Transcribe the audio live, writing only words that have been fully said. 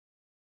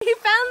He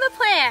found the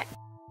plant!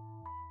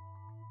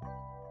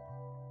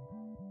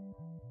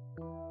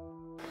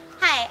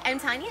 Hi, I'm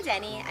Tanya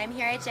Denne. I'm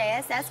here at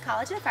JSS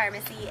College of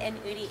Pharmacy in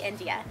Uti,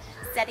 India,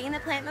 studying the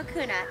plant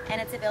Mucuna and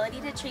its ability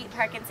to treat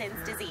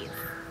Parkinson's disease.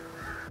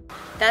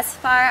 Thus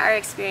far, our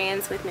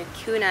experience with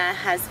Mucuna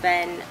has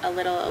been a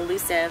little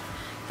elusive.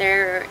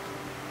 There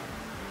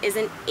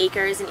isn't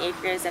acres and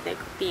acres of it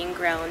being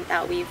grown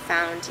that we've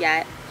found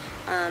yet.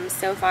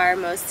 So far,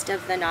 most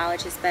of the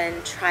knowledge has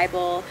been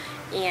tribal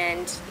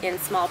and in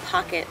small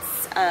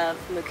pockets of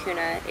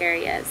Mucuna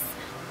areas.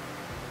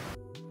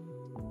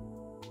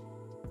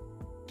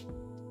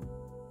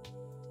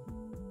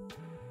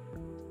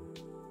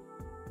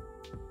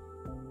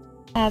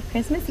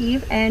 Christmas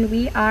Eve, and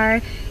we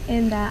are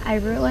in the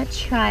Irula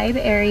tribe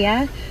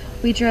area.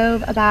 We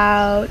drove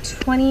about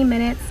 20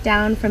 minutes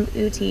down from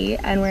Uti,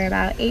 and we're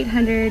about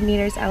 800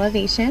 meters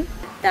elevation.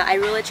 The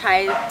Irula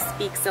tribe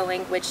speaks the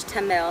language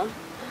Tamil,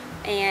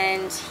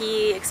 and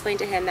he explained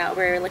to him that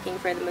we're looking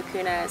for the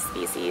Mucuna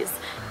species,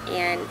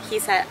 and he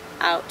set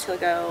out to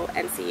go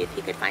and see if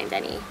he could find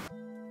any.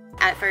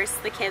 At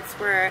first, the kids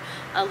were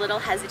a little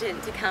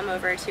hesitant to come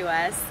over to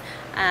us.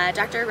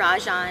 Dr.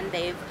 Rajan,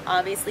 they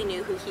obviously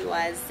knew who he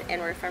was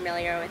and were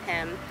familiar with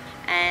him.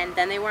 And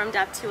then they warmed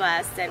up to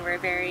us and were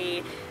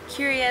very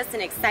curious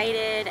and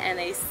excited, and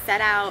they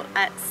set out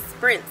at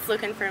sprints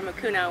looking for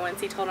Mucuna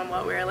once he told them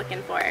what we were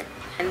looking for.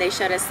 And they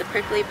showed us the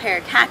prickly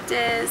pear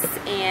cactus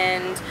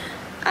and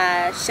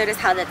showed us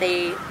how that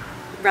they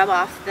rub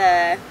off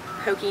the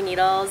pokey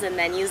needles and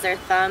then use their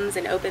thumbs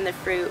and open the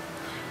fruit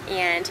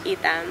and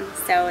eat them.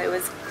 So it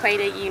was quite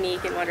a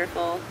unique and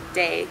wonderful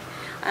day.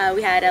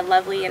 We had a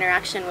lovely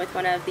interaction with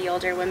one of the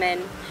older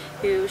women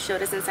who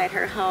showed us inside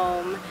her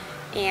home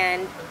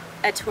and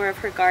a tour of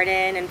her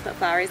garden and put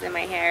flowers in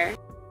my hair.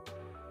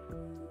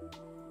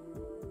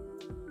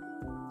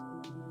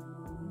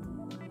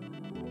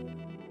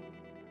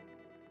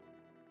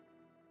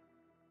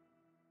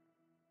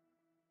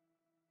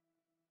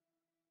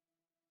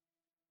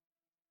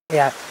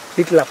 Yeah,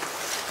 little up.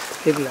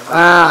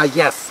 Ah,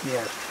 yes,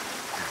 yes.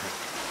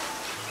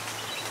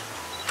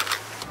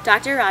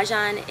 Dr.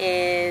 Rajan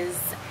is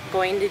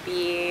going to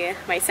be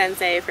my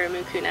sensei for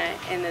Mucuna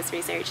in this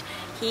research.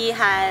 He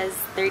has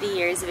 30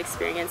 years of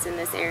experience in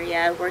this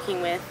area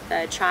working with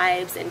the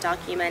tribes and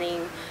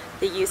documenting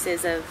the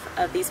uses of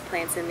these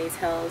plants in these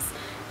hills.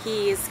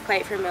 He's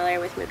quite familiar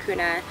with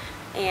Mucuna,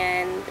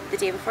 and the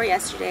day before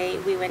yesterday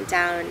we went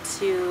down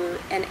to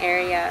an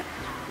area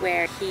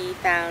where he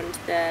found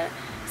the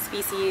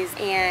species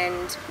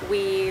and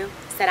we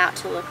set out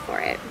to look for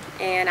it,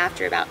 and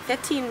after about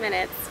 15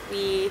 minutes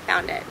we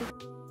found it.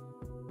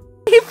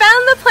 He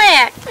found the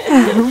plant!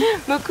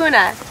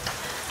 Mucuna.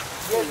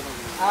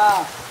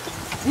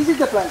 Yes. This is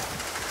the plant.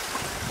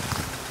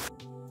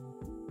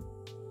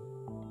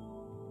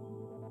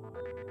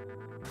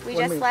 We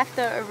just left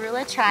the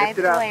Irula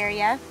tribal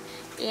area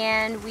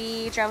and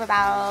we drove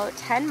about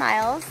 10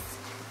 miles,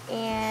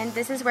 and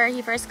this is where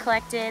he first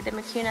collected the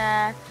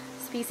Mucuna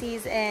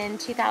species in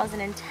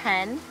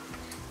 2010,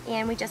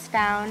 and we just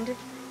found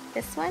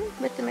this one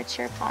with the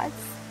mature pods.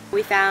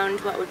 We found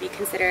what would be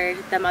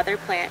considered the mother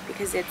plant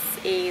because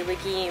it's a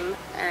legume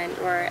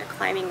or a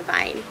climbing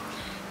vine.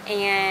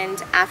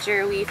 And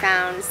after we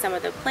found some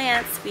of the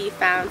plants, we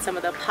found some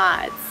of the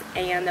pods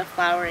and the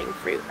flowering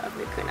fruit of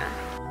Mucuna.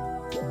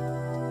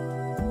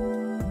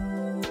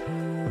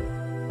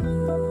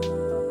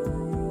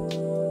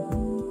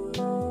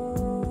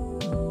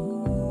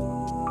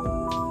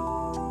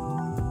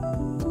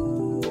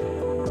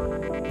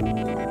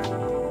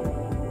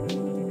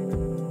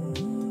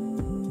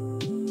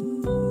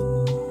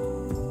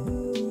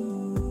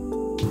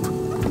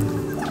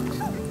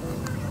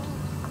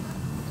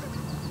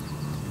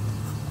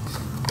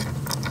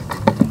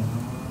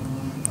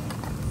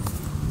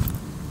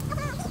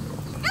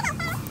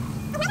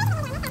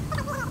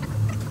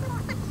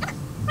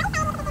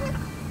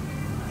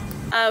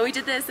 We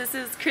did this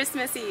is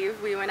Christmas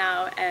Eve. We went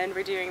out and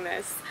we're doing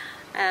this.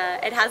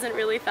 It hasn't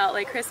really felt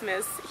like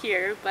Christmas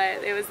here,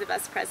 but it was the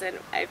best present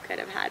I could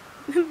have had.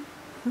 Him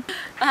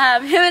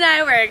and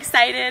I were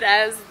excited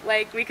as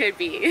like we could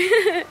be.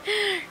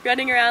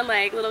 Running around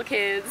like little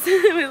kids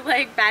with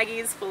like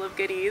baggies full of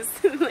goodies,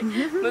 like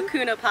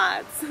Mucuna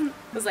pods. It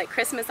was like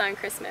Christmas on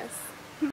Christmas.